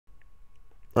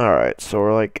Alright, so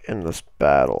we're like in this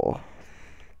battle.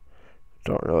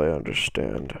 Don't really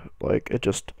understand. Like, it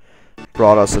just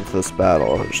brought us into this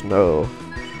battle. There's no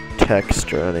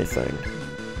text or anything.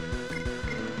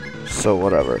 So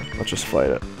whatever, let's just fight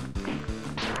it.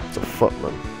 It's a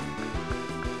footman.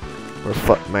 Or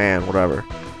footman, whatever.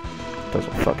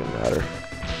 Doesn't fucking matter.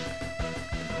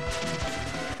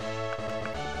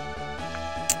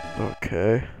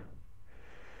 Okay.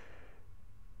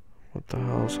 What the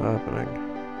hell's happening?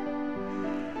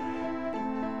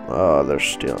 Oh, they're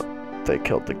stealing. They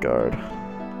killed the guard.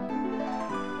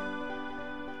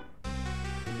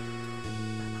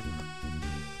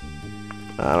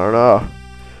 I don't know.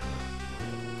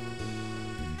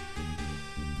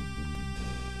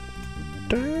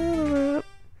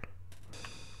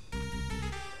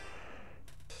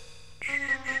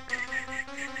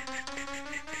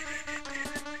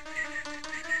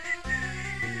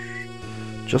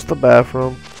 Just the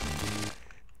bathroom.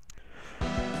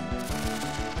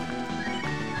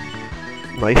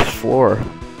 Nice floor.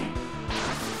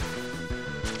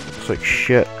 Looks like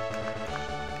shit.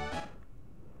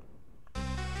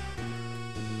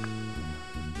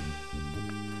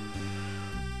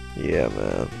 Yeah,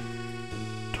 man.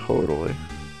 Totally.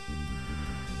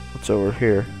 What's over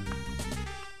here?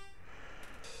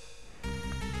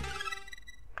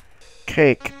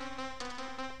 Cake.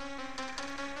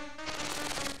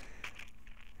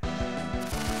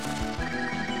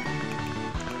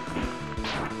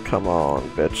 Come on,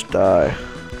 bitch, die.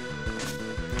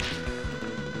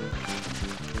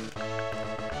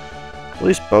 At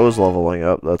least Bo's leveling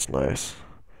up, that's nice.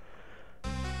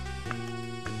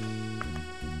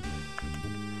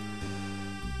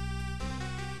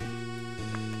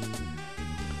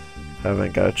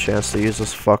 Haven't got a chance to use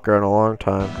this fucker in a long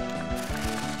time.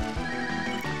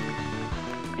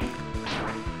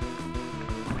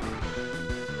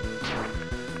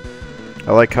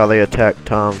 I like how they attack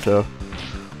Tom too.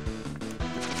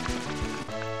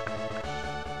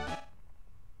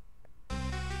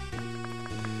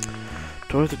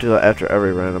 Do I have to do that after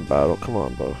every random battle? Come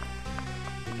on, Bo.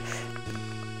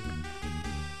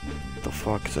 What the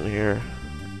fuck's in here?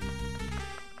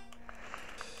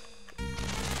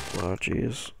 Oh,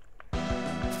 jeez.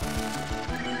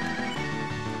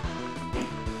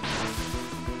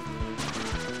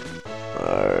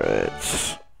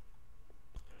 Alright.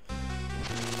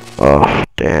 Oh,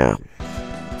 damn.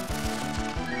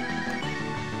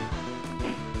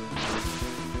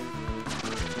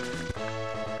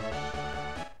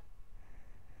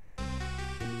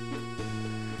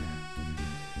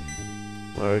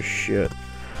 Oh, shit.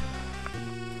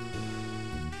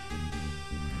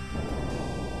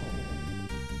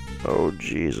 Oh,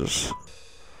 Jesus.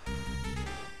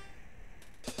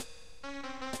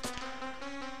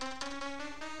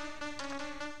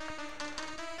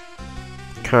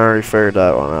 Kinda already figured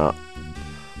that one out.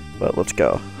 But let's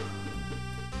go.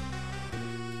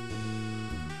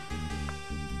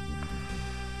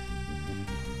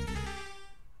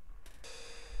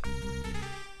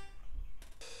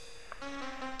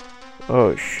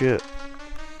 Oh, shit.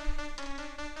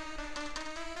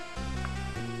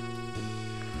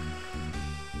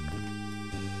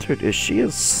 Dude, is she a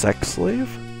sex slave?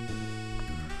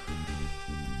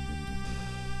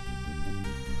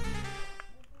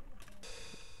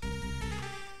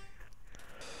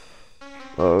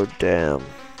 Oh, damn.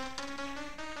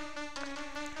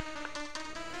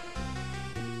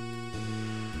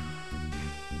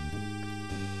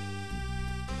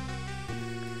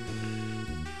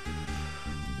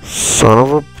 Son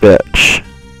of a bitch.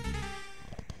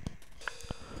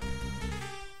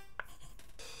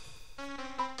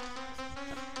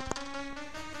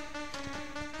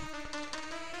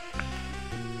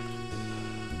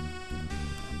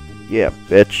 Yeah,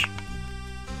 bitch.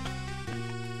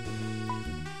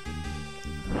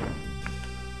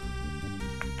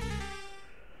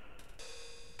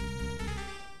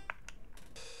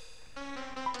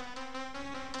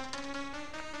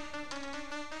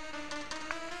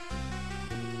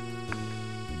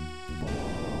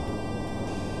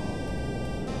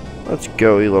 Let's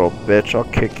go, you little bitch. I'll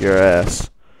kick your ass.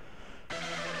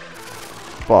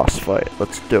 Boss fight.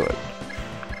 Let's do it.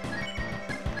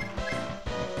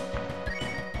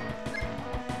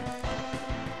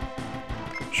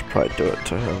 Should probably do it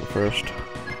to him first.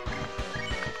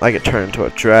 I get turned into a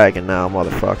dragon now,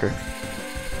 motherfucker.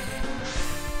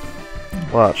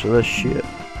 Watch this shit.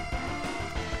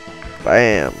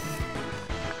 Bam.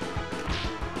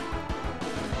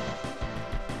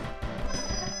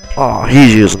 Oh,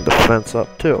 he's using defense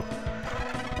up too.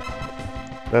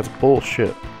 That's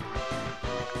bullshit.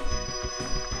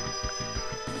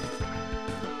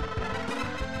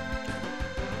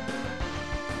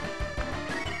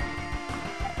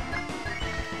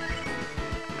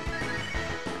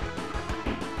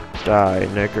 Die,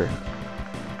 nigger.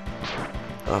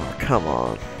 Oh, come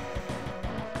on.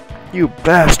 You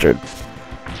bastard!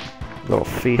 Little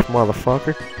thief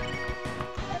motherfucker.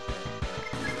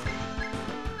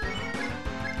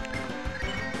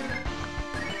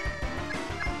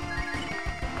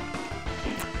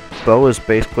 Bo is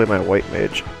basically my white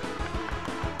mage.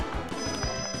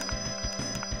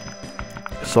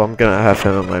 So I'm gonna have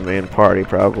him in my main party,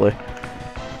 probably.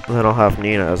 And then I'll have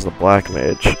Nina as the black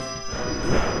mage.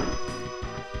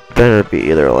 Then it'd be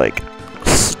either like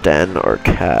Sten or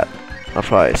Cat. I'll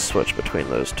probably switch between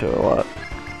those two a lot.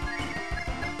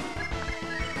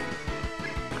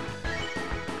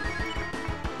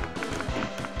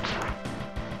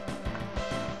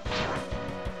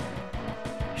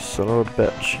 You son of a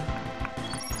bitch.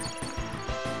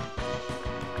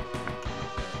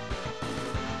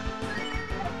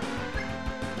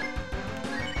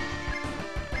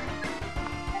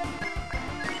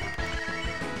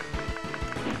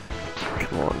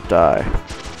 Come on, die.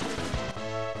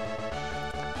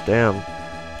 Damn,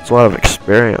 it's a lot of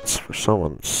experience for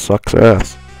someone that sucks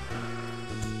ass.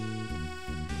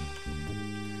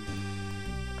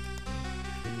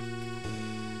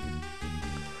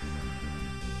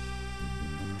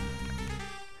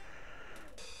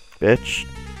 Bitch,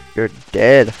 you're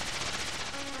dead.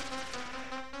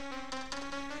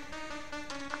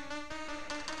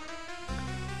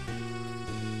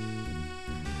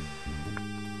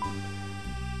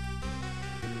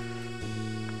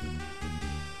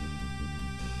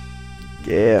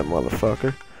 Yeah,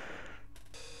 motherfucker.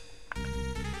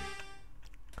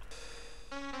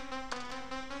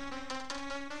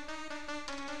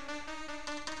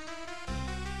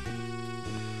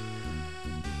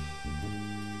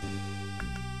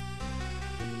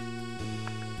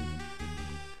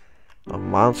 A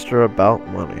monster about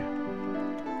money.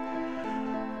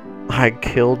 I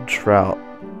killed Trout.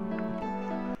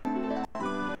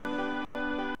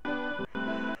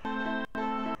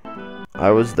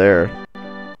 I was there.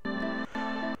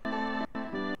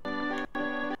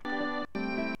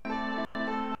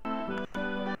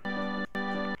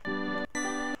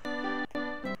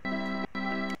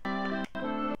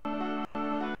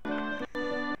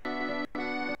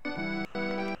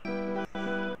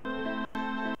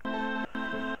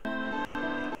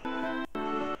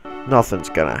 Nothing's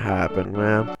gonna happen,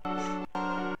 man.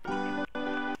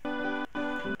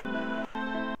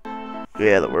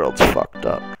 Yeah, the world's fucked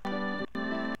up.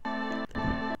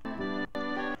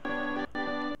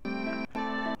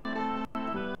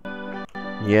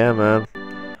 Yeah, man.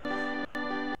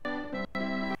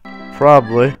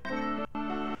 Probably.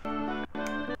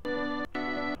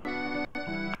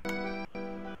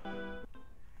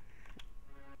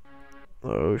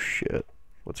 Oh shit.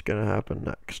 What's gonna happen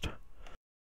next?